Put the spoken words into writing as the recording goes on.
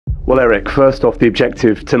Well, Eric, first off, the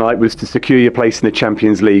objective tonight was to secure your place in the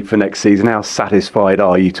Champions League for next season. How satisfied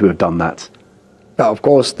are you to have done that? Yeah, of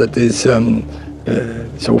course, that is so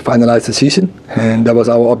finalize the season, and that was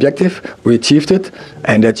our objective. We achieved it,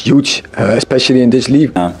 and that's huge, especially in this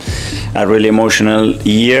league. A really emotional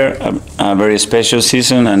year, a very special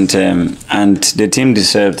season, and the team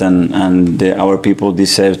deserved and our people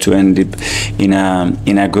deserved to end it in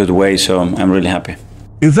a good way. So I'm really happy.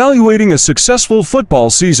 Evaluating a successful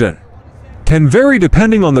football season can vary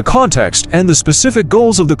depending on the context and the specific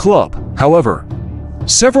goals of the club. However,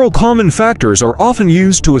 several common factors are often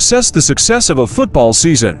used to assess the success of a football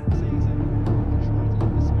season.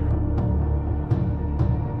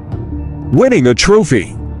 Winning a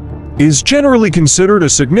trophy is generally considered a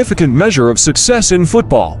significant measure of success in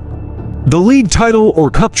football. The league title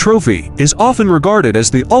or cup trophy is often regarded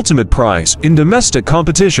as the ultimate prize in domestic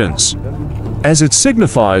competitions, as it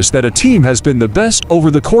signifies that a team has been the best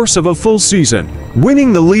over the course of a full season.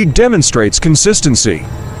 Winning the league demonstrates consistency,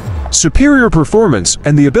 superior performance,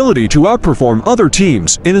 and the ability to outperform other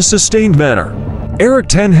teams in a sustained manner. Erik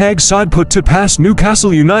ten Hag's side put to pass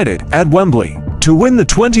Newcastle United at Wembley to win the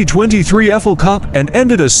 2023 FA Cup and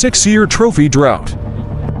ended a 6-year trophy drought.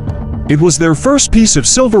 It was their first piece of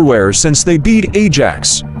silverware since they beat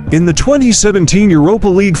Ajax in the 2017 Europa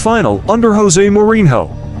League final under Jose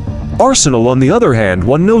Mourinho. Arsenal, on the other hand,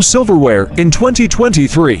 won no silverware in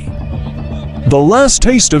 2023. The last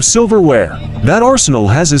taste of silverware that Arsenal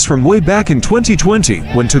has is from way back in 2020,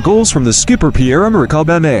 when 2 goals from the skipper Pierre-Emerick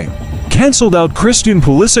Aubameyang cancelled out Christian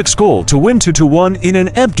Pulisic's goal to win 2-1 in an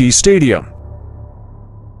empty stadium.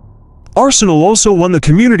 Arsenal also won the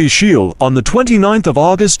Community Shield on the 29th of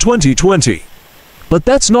August 2020. But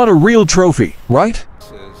that's not a real trophy, right?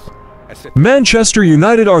 Manchester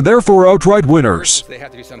United are therefore outright winners,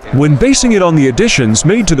 when basing it on the additions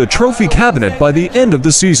made to the trophy cabinet by the end of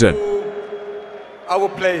the season. Our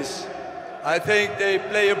players, I think they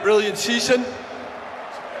play a brilliant season.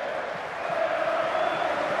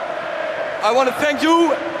 I want to thank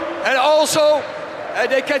you, and also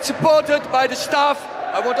they get supported by the staff.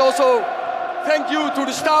 I want also thank you to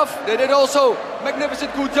the staff. They did also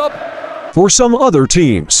magnificent good job. For some other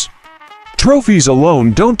teams, trophies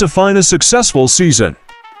alone don't define a successful season.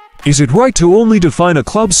 Is it right to only define a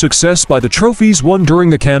club's success by the trophies won during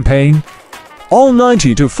the campaign? All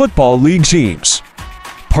 92 Football League teams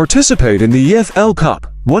participate in the EFL Cup,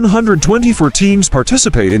 124 teams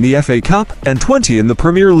participate in the FA Cup, and 20 in the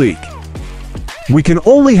Premier League. We can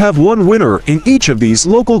only have one winner in each of these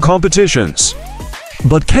local competitions.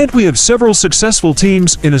 But can't we have several successful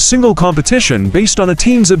teams in a single competition based on a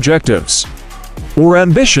team's objectives or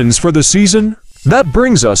ambitions for the season? That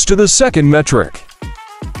brings us to the second metric.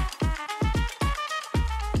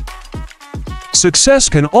 Success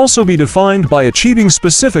can also be defined by achieving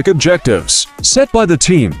specific objectives set by the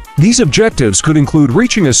team. These objectives could include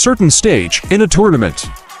reaching a certain stage in a tournament,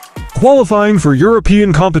 qualifying for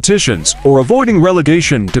European competitions, or avoiding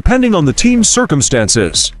relegation depending on the team's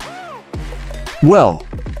circumstances. Well,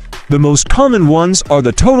 the most common ones are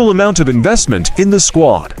the total amount of investment in the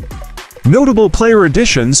squad, notable player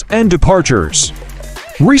additions and departures,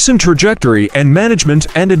 recent trajectory, and management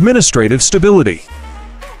and administrative stability.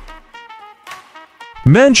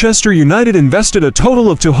 Manchester United invested a total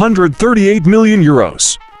of €238 million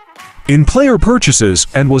in player purchases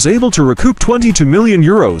and was able to recoup €22 million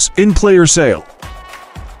in player sale.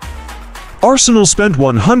 Arsenal spent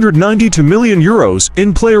 €192 million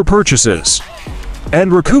in player purchases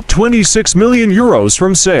and recouped €26 million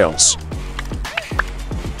from sales.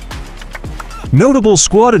 Notable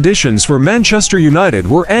squad additions for Manchester United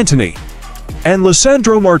were Antony and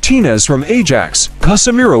Lisandro Martinez from Ajax,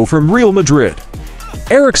 Casemiro from Real Madrid,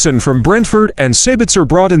 Eriksen from Brentford, and Sabitzer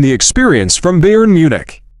brought in the experience from Bayern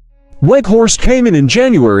Munich. Weghorst came in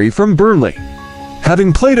January from Burnley,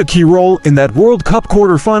 having played a key role in that World Cup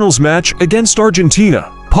quarter-finals match against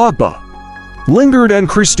Argentina. Pogba, Lingard, and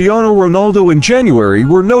Cristiano Ronaldo in January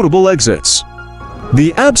were notable exits.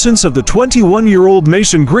 The absence of the 21-year-old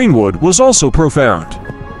Mason Greenwood was also profound.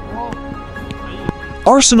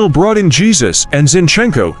 Arsenal brought in Jesus and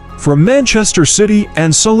Zinchenko from Manchester City,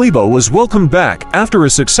 and Saliba was welcomed back after a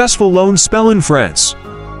successful loan spell in France.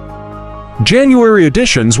 January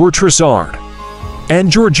additions were Trossard and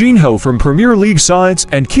Jorginho from Premier League sides,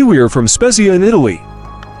 and Kiwior from Spezia in Italy,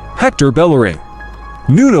 Hector Bellerin,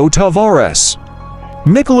 Nuno Tavares,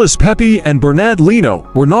 Nicolas Pepe, and Bernard Leno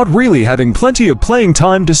were not really having plenty of playing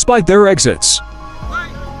time despite their exits.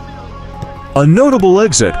 A notable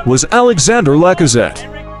exit was Alexander Lacazette,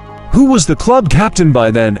 who was the club captain by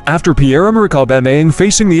then after Pierre-Emerick Aubameyang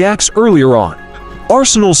facing the axe earlier on.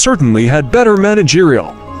 Arsenal certainly had better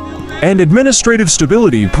managerial and administrative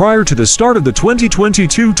stability prior to the start of the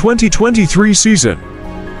 2022-2023 season,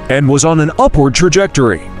 and was on an upward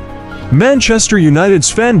trajectory. Manchester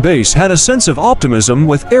United's fan base had a sense of optimism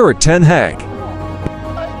with Erik ten Hag.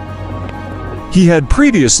 He had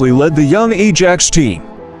previously led the young Ajax team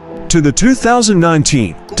to the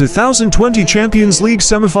 2019-2020 Champions League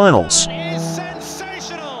semi-finals.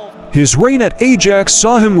 His reign at Ajax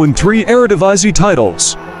saw him win 3 Eredivisie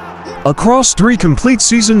titles across 3 complete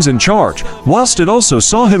seasons in charge, whilst it also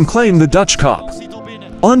saw him claim the Dutch Cup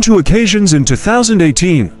on 2 occasions in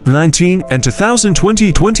 2018-19 and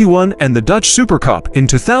 2020-21 and the Dutch Super Cup in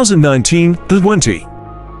 2019-20.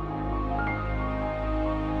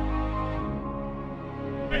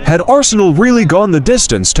 Had Arsenal really gone the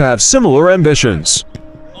distance to have similar ambitions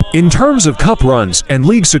in terms of cup runs and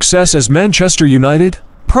league success as Manchester United?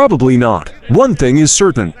 Probably not. One thing is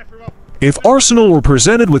certain. If Arsenal were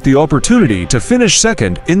presented with the opportunity to finish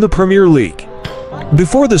second in the Premier League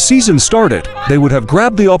before the season started, they would have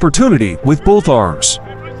grabbed the opportunity with both arms.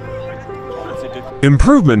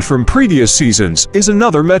 Improvement from previous seasons is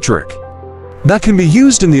another metric that can be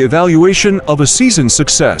used in the evaluation of a season's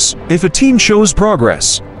success. If a team shows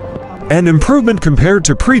progress and improvement compared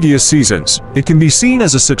to previous seasons, it can be seen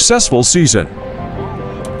as a successful season.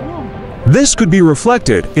 This could be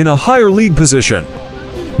reflected in a higher league position,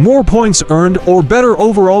 more points earned, or better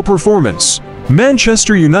overall performance.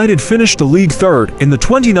 Manchester United finished the league third in the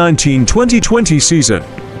 2019-2020 season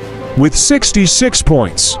with 66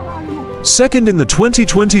 points. Second in the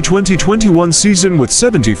 2020-2021 season with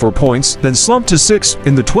 74 points, then slumped to 6th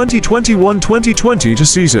in the 2021-2022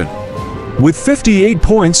 season with 58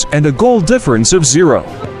 points and a goal difference of 0.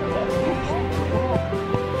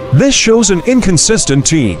 This shows an inconsistent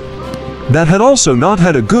team that had also not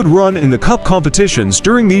had a good run in the cup competitions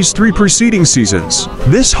during these 3 preceding seasons.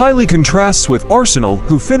 This highly contrasts with Arsenal,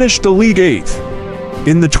 who finished the league 8th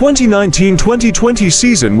in the 2019-2020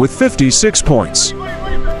 season with 56 points.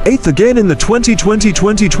 8th again in the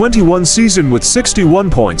 2020-2021 season with 61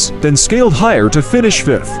 points, then scaled higher to finish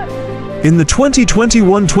 5th in the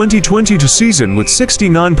 2021-2022 season with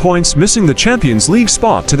 69 points, missing the Champions League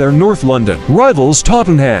spot to their North London rivals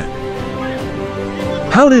Tottenham.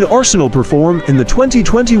 How did Arsenal perform in the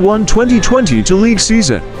 2021-2022 league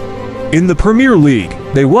season? In the Premier League,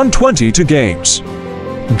 they won 22 games,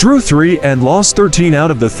 drew 3 and lost 13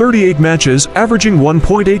 out of the 38 matches, averaging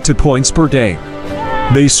 1.82 points per game.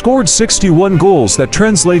 They scored 61 goals, that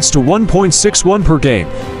translates to 1.61 per game,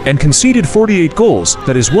 and conceded 48 goals,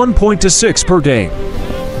 that is 1.26 per game.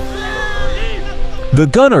 The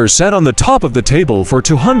Gunners sat on the top of the table for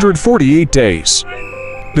 248 days,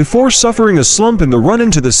 before suffering a slump in the run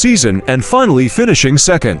into the season and finally finishing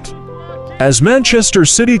second, as Manchester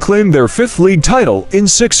City claimed their 5th league title in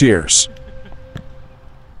 6 years.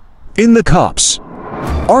 In the Cups,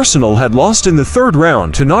 Arsenal had lost in the 3rd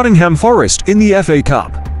round to Nottingham Forest in the FA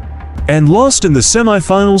Cup, and lost in the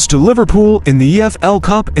semi-finals to Liverpool in the EFL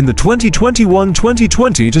Cup in the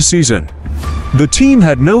 2021-2022 season. The team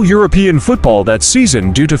had no European football that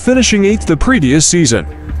season due to finishing 8th the previous season.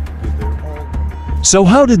 So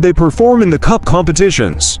how did they perform in the cup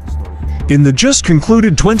competitions? In the just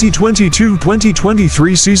concluded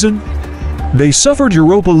 2022-2023 season, they suffered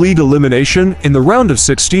Europa League elimination in the round of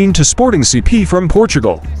 16 to Sporting CP from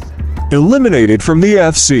Portugal, eliminated from the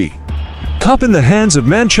AFC Cup in the hands of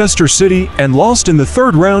Manchester City, and lost in the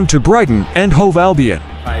 3rd round to Brighton and Hove Albion.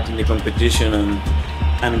 Fight in the competition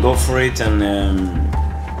and go for it, and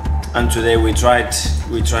today we tried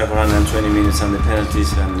for 120 minutes and the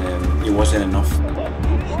penalties, and it wasn't enough.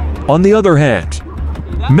 On the other hand,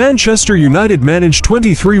 Manchester United managed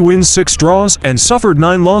 23 wins, 6 draws, and suffered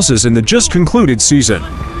 9 losses in the just concluded season.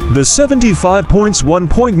 The 75 points,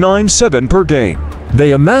 1.97 per game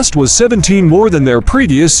they amassed was 17 more than their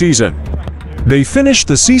previous season. They finished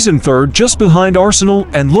the season 3rd, just behind Arsenal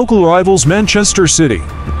and local rivals Manchester City.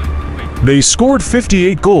 They scored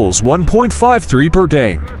 58 goals, 1.53 per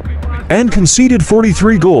game, and conceded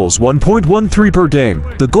 43 goals, 1.13 per game.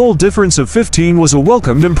 The goal difference of 15 was a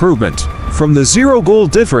welcomed improvement from the 0 goal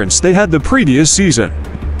difference they had the previous season.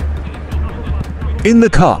 In the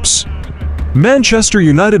Cups, Manchester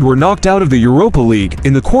United were knocked out of the Europa League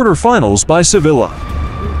in the quarter-finals by Sevilla.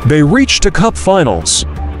 They reached the Cup finals,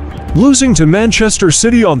 losing to Manchester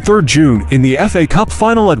City on 3rd June in the FA Cup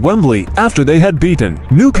final at Wembley after they had beaten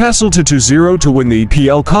Newcastle 2-0 to win the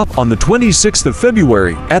EPL Cup on the 26th of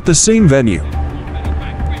February at the same venue.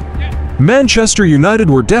 Manchester United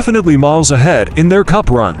were definitely miles ahead in their cup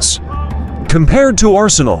runs compared to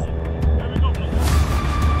Arsenal.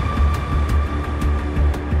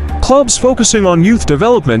 Clubs focusing on youth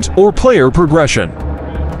development or player progression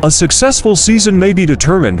A successful season may be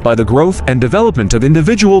determined by the growth and development of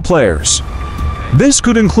individual players. This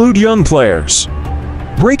could include young players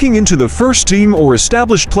breaking into the first team or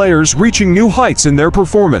established players reaching new heights in their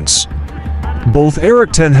performance. Both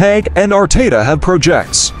Erik ten Hag and Arteta have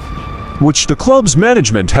projects, which the club's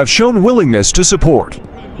management have shown willingness to support.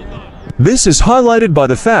 This is highlighted by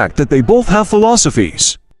the fact that they both have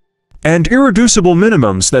philosophies and irreducible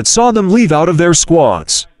minimums that saw them leave out of their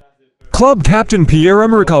squads club captain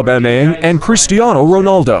Pierre-Emerick Aubameyang and Cristiano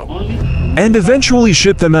Ronaldo, and eventually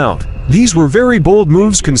ship them out. These were very bold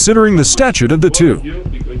moves considering the stature of the two.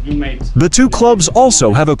 The two clubs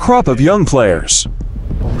also have a crop of young players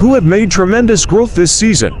who have made tremendous growth this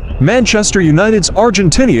season. Manchester United's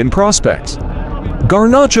Argentinian prospect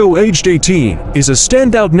Garnacho, aged 18, is a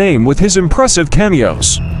standout name with his impressive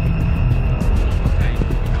cameos.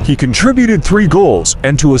 He contributed 3 goals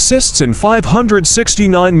and 2 assists in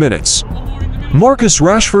 569 minutes. Marcus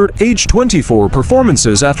Rashford, aged 24,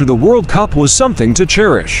 performances after the World Cup was something to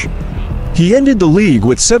cherish. He ended the league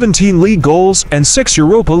with 17 league goals and 6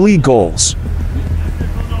 Europa League goals.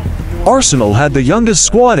 Arsenal had the youngest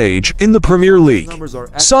squad age in the Premier League.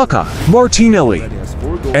 Saka, Martinelli,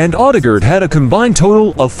 and Odegaard had a combined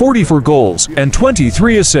total of 44 goals and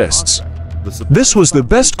 23 assists. This was the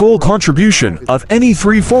best goal contribution of any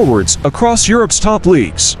 3 forwards across Europe's top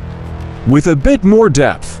leagues. With a bit more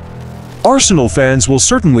depth, Arsenal fans will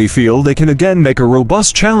certainly feel they can again make a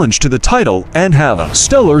robust challenge to the title and have a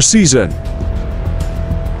stellar season.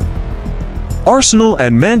 Arsenal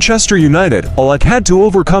and Manchester United alike had to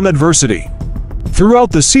overcome adversity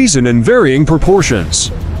throughout the season in varying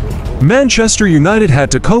proportions. Manchester United had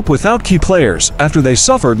to cope without key players after they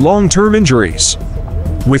suffered long-term injuries,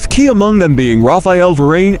 with key among them being Raphael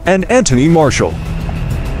Varane and Anthony Martial.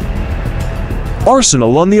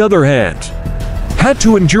 Arsenal, on the other hand, had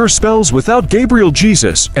to endure spells without Gabriel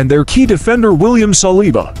Jesus and their key defender William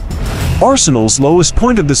Saliba. Arsenal's lowest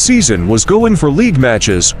point of the season was going for league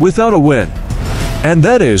matches without a win, and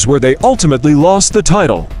that is where they ultimately lost the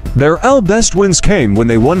title. Their best wins came when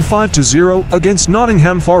they won 5-0 against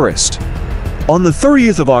Nottingham Forest on the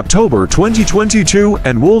 30th of October 2022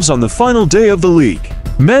 and Wolves on the final day of the league.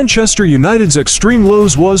 Manchester United's extreme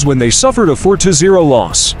lows was when they suffered a 4-0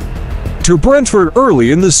 loss to Brentford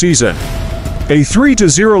early in the season, a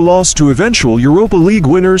 3-0 loss to eventual Europa League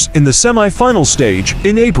winners in the semi-final stage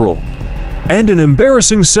in April, and an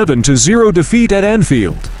embarrassing 7-0 defeat at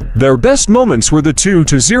Anfield. Their best moments were the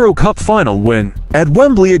 2-0 cup final win at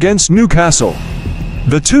Wembley against Newcastle,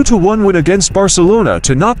 the 2-1 win against Barcelona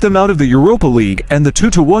to knock them out of the Europa League, and the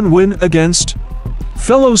 2-1 win against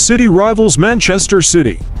fellow City rivals Manchester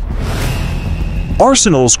City.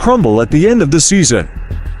 Arsenal's crumble at the end of the season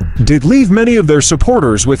did leave many of their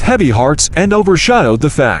supporters with heavy hearts and overshadowed the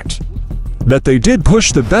fact that they did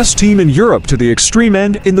push the best team in Europe to the extreme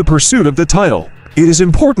end in the pursuit of the title. It is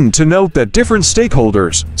important to note that different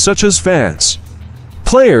stakeholders, such as fans,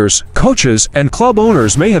 players, coaches, and club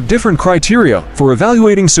owners, may have different criteria for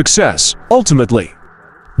evaluating success. Ultimately,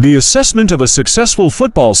 the assessment of a successful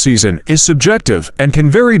football season is subjective and can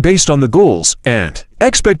vary based on the goals and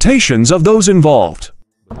expectations of those involved.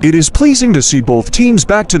 It is pleasing to see both teams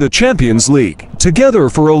back to the Champions League together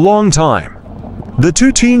for a long time. The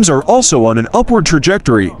two teams are also on an upward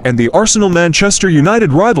trajectory, and the Arsenal-Manchester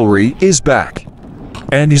United rivalry is back,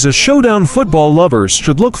 and is a showdown football lovers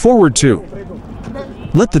should look forward to.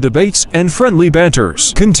 Let the debates and friendly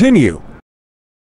banters continue.